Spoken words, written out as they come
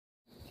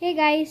Hey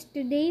guys,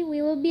 today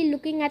we will be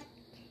looking at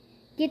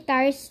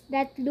guitars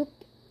that look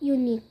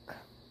unique.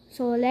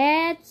 So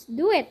let's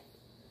do it.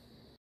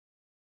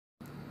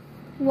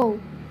 Whoa,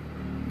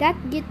 that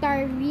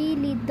guitar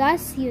really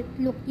does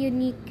look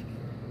unique.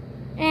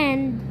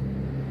 And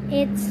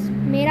it's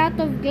made out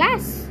of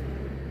glass.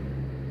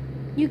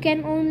 You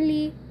can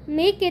only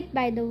make it,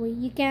 by the way.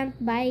 You can't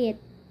buy it.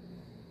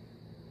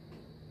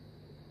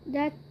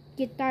 That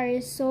guitar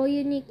is so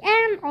unique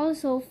and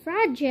also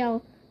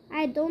fragile.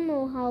 I don't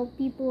know how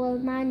people will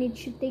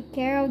manage to take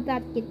care of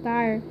that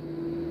guitar.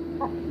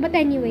 But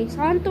anyways,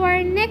 on to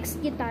our next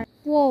guitar.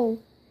 Whoa,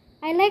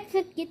 I like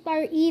that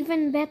guitar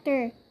even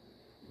better.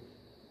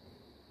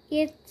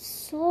 It's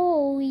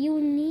so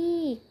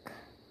unique.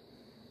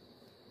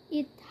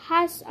 It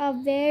has a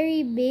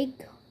very big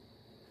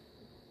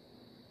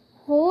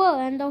hole,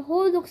 and the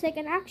hole looks like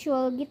an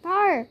actual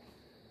guitar.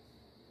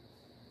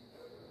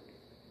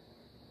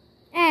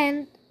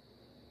 And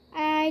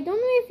I don't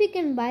know if you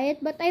can buy it,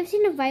 but I've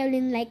seen a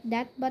violin like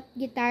that, but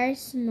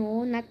guitars,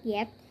 no, not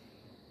yet.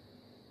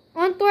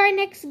 On to our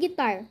next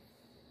guitar.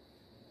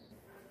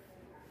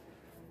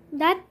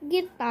 That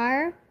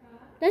guitar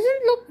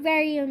doesn't look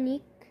very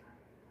unique,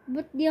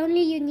 but the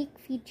only unique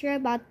feature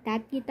about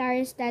that guitar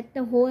is that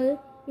the hole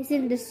is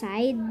in the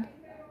side.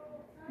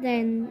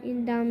 Then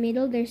in the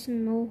middle, there's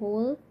no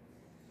hole.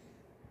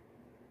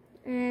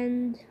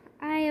 And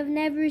I have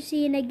never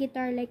seen a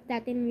guitar like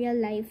that in real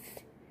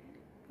life.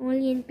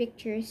 Only in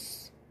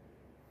pictures.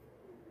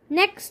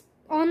 Next,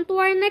 on to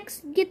our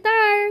next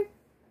guitar.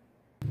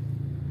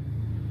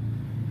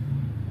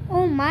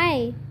 Oh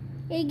my,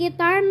 a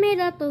guitar made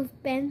out of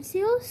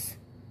pencils?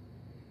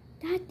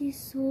 That is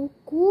so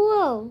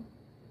cool.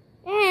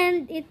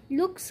 And it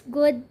looks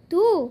good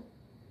too.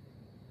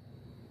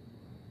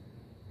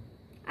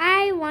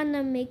 I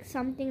wanna make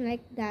something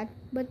like that,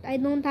 but I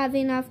don't have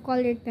enough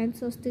colored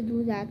pencils to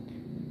do that.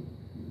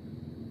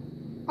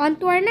 On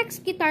to our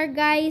next guitar,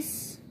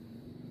 guys.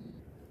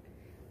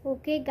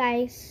 Okay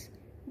guys,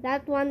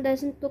 that one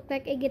doesn't look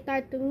like a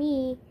guitar to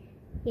me.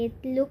 It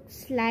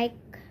looks like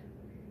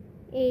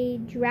a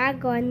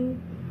dragon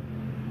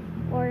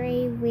or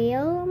a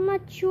whale, I'm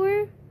not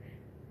sure.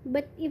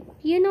 But if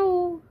you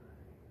know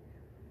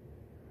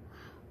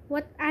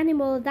what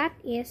animal that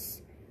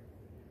is,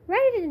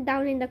 write it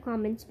down in the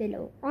comments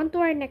below. On to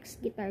our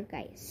next guitar,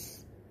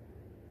 guys.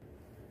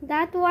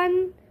 That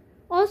one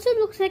also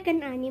looks like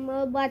an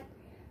animal, but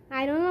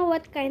I don't know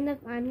what kind of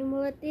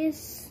animal it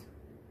is.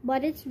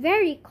 But it's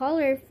very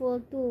colorful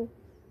too.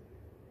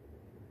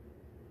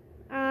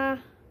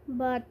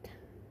 But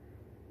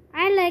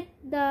I like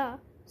the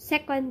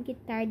second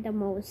guitar the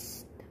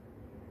most.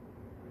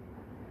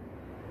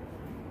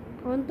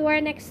 On to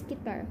our next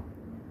guitar.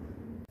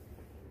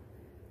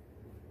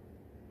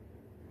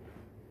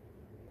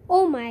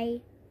 Oh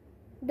my,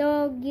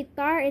 the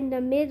guitar in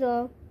the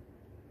middle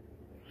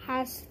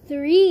has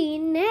 3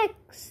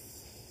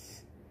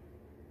 necks.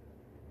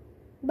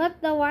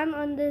 But the one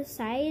on the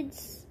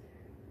sides,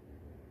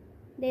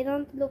 they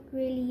don't look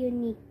really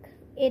unique.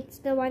 It's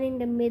the one in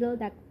the middle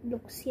that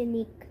looks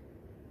unique.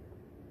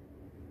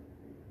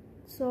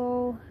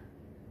 So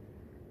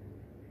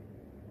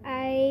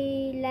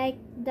I like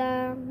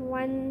the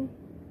one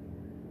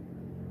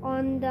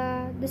on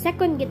the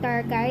second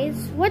guitar, guys.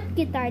 What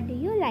guitar do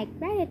you like?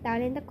 Write it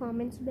down in the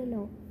comments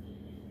below.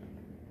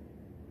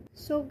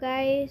 So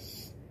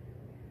guys,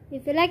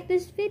 if you like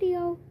this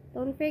video,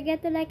 don't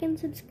forget to like and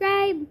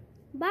subscribe.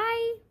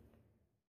 Bye!